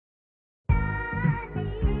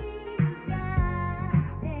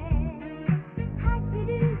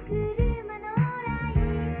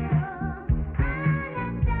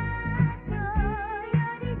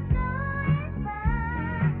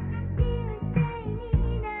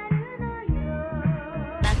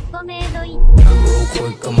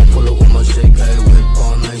quick, I'ma pull up with my shake, ayy. Whip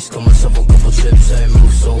all nice, got myself a couple chips, ayy.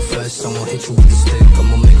 Move so fast, I'ma hit you with the stick.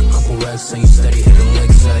 I'ma make a couple racks, ain't steady hitting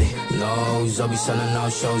licks, ayy. Nose, I'll be selling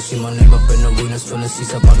out shows. See my name up in arenas, filling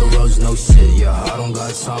seats up on the roads, no shit, yeah. I don't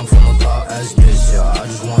got time for no thought ass bitch, yeah. I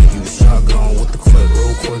just want you shotgun with the clip,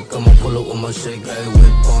 real quick, I'ma pull up with my shake, ayy.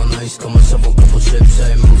 Whip all nice, got myself a couple chips,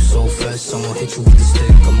 ayy. Move so fast, I'ma hit you with the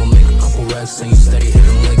stick. I'ma make a couple racks, ain't steady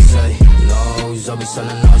hitting licks, ayy. Nose, I'll be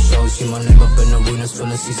selling out shows. See my name up in arenas,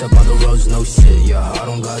 filling seats up on the roads, no shit, yeah. I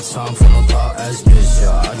don't got time for no thought ass bitch,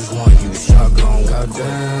 yeah. I just want you shotgun.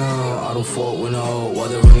 Goddamn, I don't fault with no. While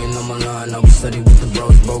they're ringing on my line, I'll be steady with the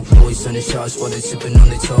bros. Broke boys sending shots while they sipping on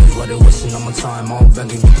their toes. While they wasting on my time, all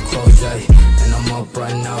begging with the clothes, ayy. And I'm up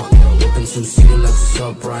right now, whipping two-seater like what's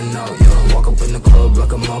up right now, yeah. Walk up in the club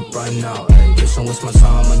like I'm up right now, ayy. Bitch, don't waste my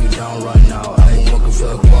time when you down right now, ayy. Working for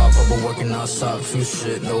like WAP, I've been working outside, few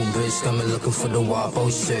shit. No bitch, got me looking for the WAP, oh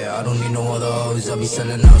shit. I don't need no other hoes, I be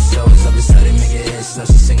selling out shows. I be steady making hits, now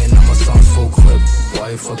she singing all my songs full clip.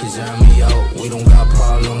 Why you fuckers airing me out? We don't got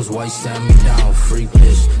problems, why you stand me down? Freak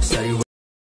bitch, steady